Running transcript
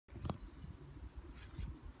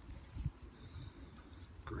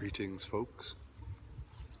Greetings folks,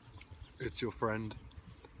 it's your friend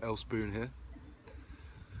El Spoon here.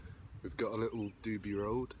 We've got a little doobie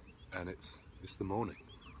road and it's the morning.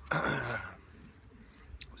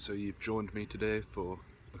 So you've joined me today for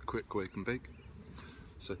a quick wake and bake,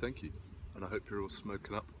 so thank you, and I hope you're all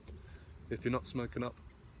smoking up. If you're not smoking up,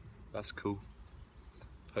 that's cool.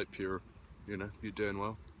 Hope you're doing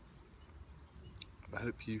well. I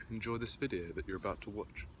hope you enjoy this video that you're about to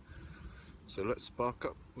watch. So let's spark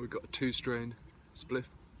up. We've got a 2-strain spliff.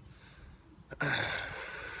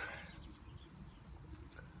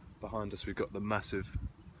 Behind us we've got the massive,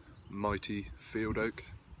 mighty field oak.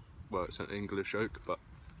 Well, it's an English oak, but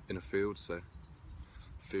in a field, so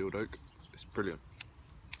field oak. It's brilliant.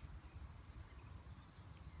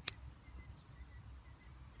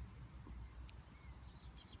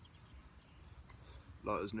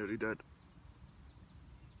 Lighter's nearly dead.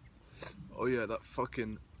 Oh yeah, that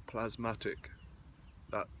fucking plasmatic,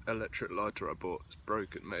 that electric lighter I bought is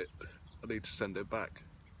broken, mate. I need to send it back.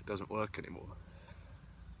 It doesn't work anymore.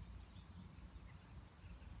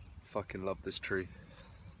 Fucking love this tree.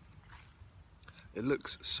 It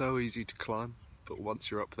looks so easy to climb, but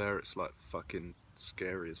once you're up there it's like fucking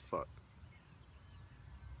scary as fuck.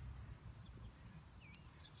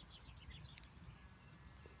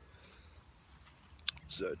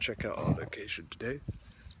 So check out our location today.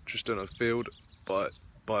 Just on a field by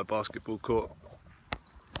a basketball court.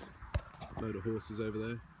 Load of horses over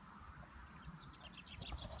there.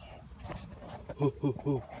 Ho, ho,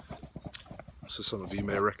 ho. So some of you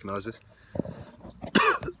may recognise this.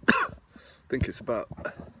 I think it's about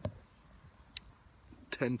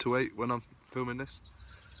 10 to 8 when I'm filming this.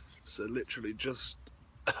 So literally just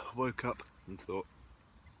woke up and thought,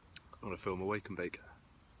 I want to film a wake and bake.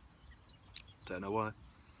 Don't know why.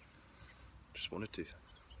 Just wanted to.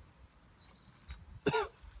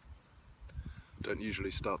 Don't usually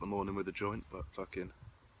start the morning with a joint, but fucking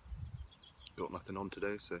got nothing on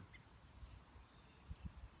today, so.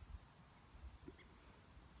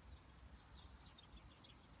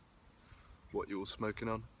 What you all smoking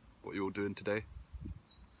on? What you all doing today?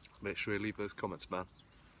 Make sure you leave those comments, man.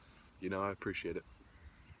 You know I appreciate it.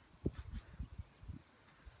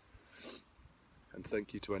 And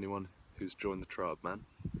thank you to anyone who's joined the tribe, man.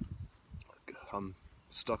 I'm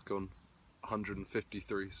stuck on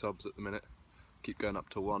 153 subs at the minute. Keep going up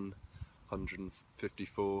to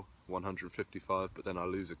 154, 155, but then I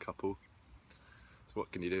lose a couple. So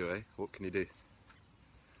what can you do, eh? What can you do?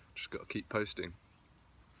 Just got to keep posting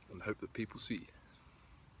and hope that people see.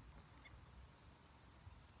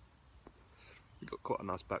 We've got quite a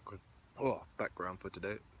nice background for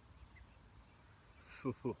today.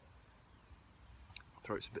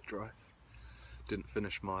 Throat's a bit dry. Didn't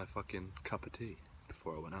finish my fucking cup of tea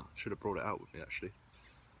before I went out. Should have brought it out with me actually.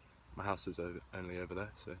 My house is only over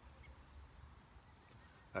there, so.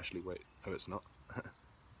 Actually, wait. Oh, it's not.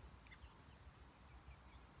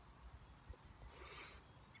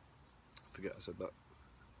 Forget I said that.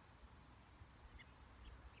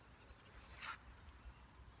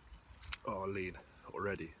 Oh, lean.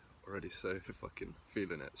 Already so fucking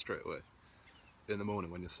feeling it straight away. In the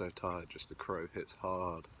morning when you're so tired, just the crow hits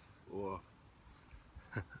hard. Whoa.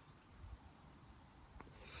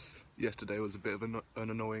 Yesterday was a bit of an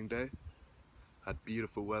annoying day. Had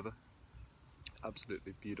beautiful weather,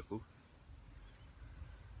 absolutely beautiful.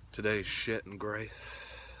 Today's shit and grey,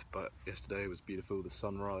 but yesterday was beautiful. The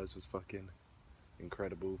sunrise was fucking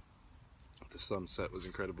incredible. The sunset was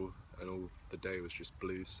incredible, and all the day was just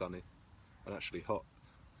blue, sunny, and actually hot.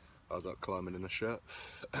 I was out climbing in a shirt,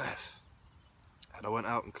 and I went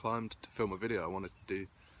out and climbed to film a video. I wanted to do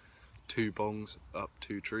 2 bongs up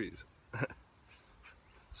 2 trees.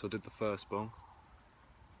 So I did the first bong,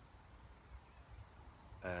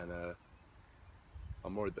 and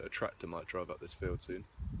I'm worried that a tractor might drive up this field soon.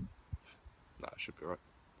 Nah, it should be right.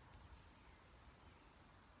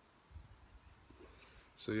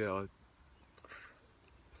 So yeah, I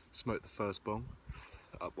smoked the first bong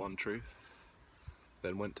up 1 tree,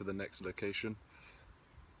 then went to the next location,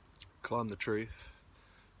 climbed the tree,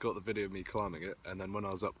 got the video of me climbing it, and then when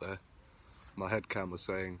I was up there, my head cam was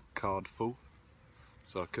saying card full.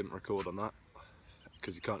 So I couldn't record on that,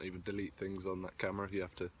 because you can't even delete things on that camera. You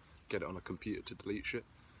have to get it on a computer to delete shit.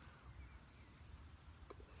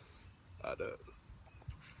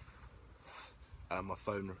 And my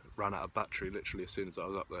phone ran out of battery literally as soon as I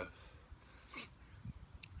was up there.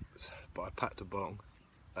 But I packed a bong,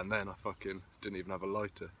 and then I fucking didn't even have a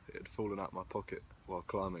lighter. It had fallen out of my pocket while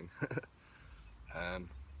climbing. And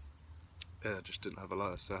yeah, I just didn't have a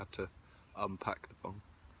lighter, so I had to unpack the bong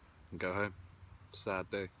and go home.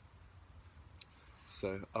 Sad day.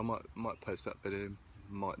 So I might post that video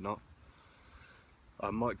might not.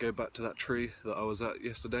 I might go back to that tree that I was at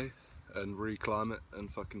yesterday and re-climb it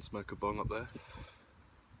and fucking smoke a bong up there,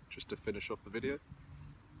 just to finish off the video.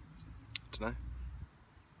 Dunno.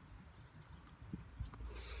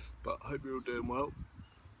 But I hope you're all doing well.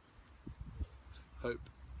 Hope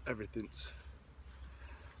everything's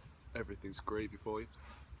gravy for you.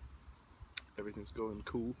 Everything's going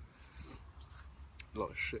cool. A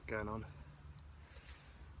lot of shit going on.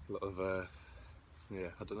 A lot of yeah,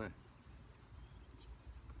 I don't know.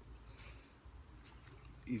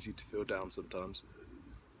 Easy to feel down sometimes.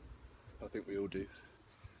 I think we all do.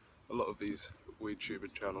 A lot of these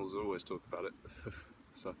WeedTuber channels always talk about it.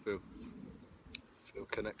 So I feel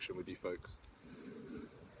connection with you folks.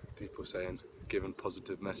 People saying, giving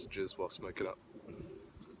positive messages while smoking up.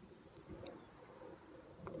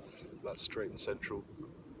 That's straight and central.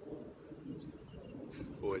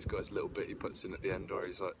 Always got his little bit he puts in at the end where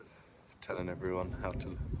he's like telling everyone how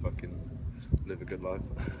to fucking live a good life.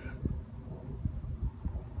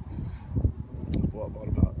 What am I on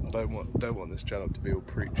about? I don't want this channel to be all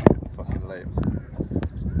preachy and fucking lame.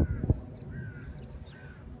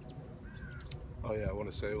 Oh yeah, I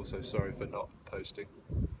want to say also sorry for not posting,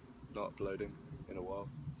 not uploading in a while.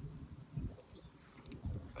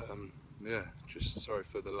 Yeah, just sorry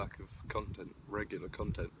for the lack of content, regular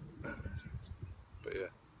content. But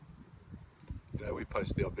yeah, you know, we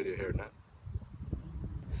post the odd video here and there.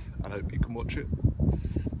 And I hope you can watch it,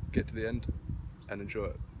 get to the end, and enjoy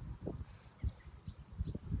it.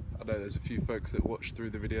 I know there's a few folks that watch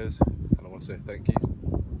through the videos, and I want to say thank you.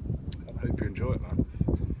 And I hope you enjoy it, man.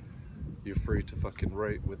 You're free to fucking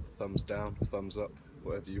rate with thumbs down, thumbs up,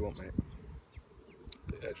 whatever you want, mate.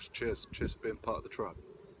 But yeah, just cheers for being part of the tribe.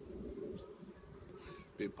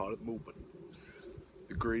 Being part of the movement.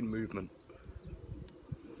 The green movement.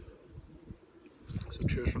 So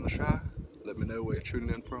cheers from the Shire. Let me know where you're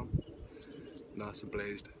tuning in from. Nice and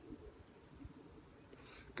blazed.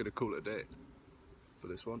 Gonna call it a day for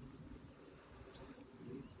this one.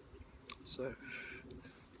 So,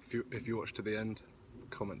 if you watch to the end,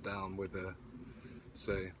 comment down with a,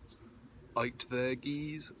 say, "Ait there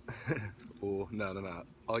geese," or no,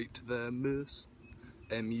 "Ait there moose,"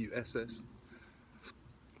 M-U-S-S,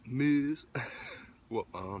 moose. What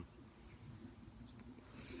man?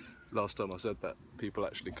 Last time I said that, people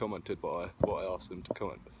actually commented what I asked them to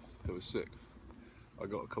comment. It was sick. I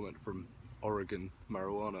got a comment from Oregon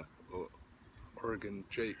Marijuana, or Oregon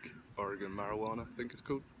Jake, Oregon Marijuana, I think it's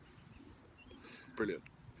called. Brilliant.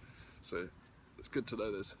 So it's good to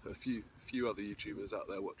know there's a few other YouTubers out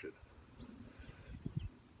there watching.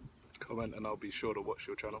 Comment and I'll be sure to watch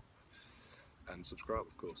your channel. And subscribe,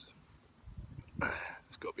 of course.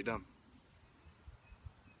 It's got to be done.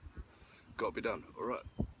 Got to be done. Alright.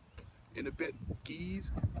 In a bit,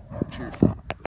 geese. Cheers.